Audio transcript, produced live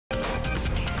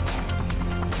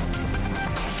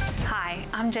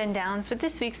I'm Jen Downs with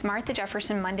this week's Martha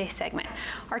Jefferson Monday segment.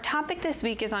 Our topic this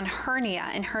week is on hernia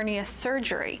and hernia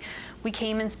surgery. We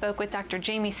came and spoke with Dr.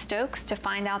 Jamie Stokes to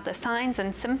find out the signs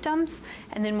and symptoms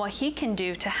and then what he can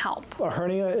do to help. A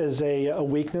hernia is a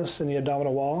weakness in the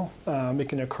abdominal wall. It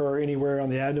can occur anywhere on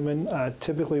the abdomen.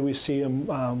 Typically we see them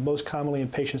most commonly in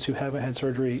patients who haven't had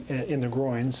surgery in the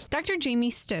groins. Dr. Jamie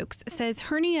Stokes says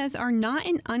hernias are not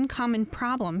an uncommon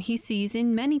problem he sees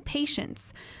in many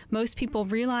patients. Most people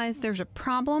realize there's a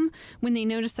problem when they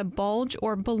notice a bulge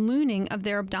or ballooning of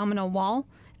their abdominal wall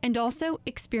and also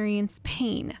experience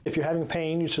pain. If you're having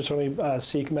pain, you should certainly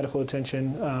seek medical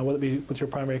attention, whether it be with your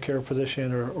primary care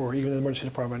physician or even in the emergency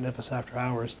department if it's after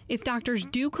hours. If doctors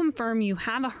do confirm you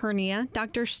have a hernia,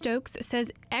 Dr. Stokes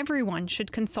says everyone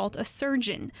should consult a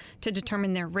surgeon to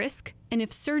determine their risk and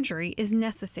if surgery is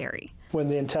necessary. When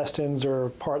the intestines or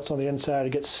parts on the inside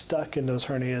get stuck in those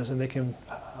hernias, and they can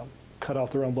cut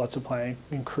off their own blood supply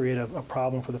and create a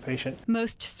problem for the patient.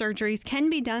 Most surgeries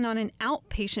can be done on an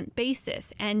outpatient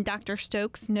basis, and Dr.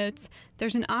 Stokes notes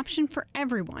there's an option for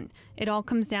everyone. It all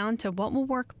comes down to what will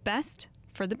work best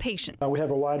for the patient. We have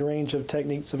a wide range of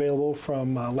techniques available,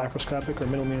 from laparoscopic or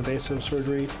minimally invasive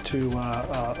surgery to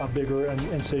a bigger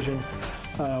incision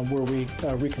where we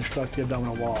reconstruct the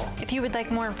abdominal wall. If you would like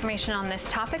more information on this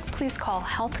topic, please call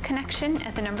Health Connection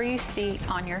at the number you see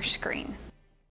on your screen.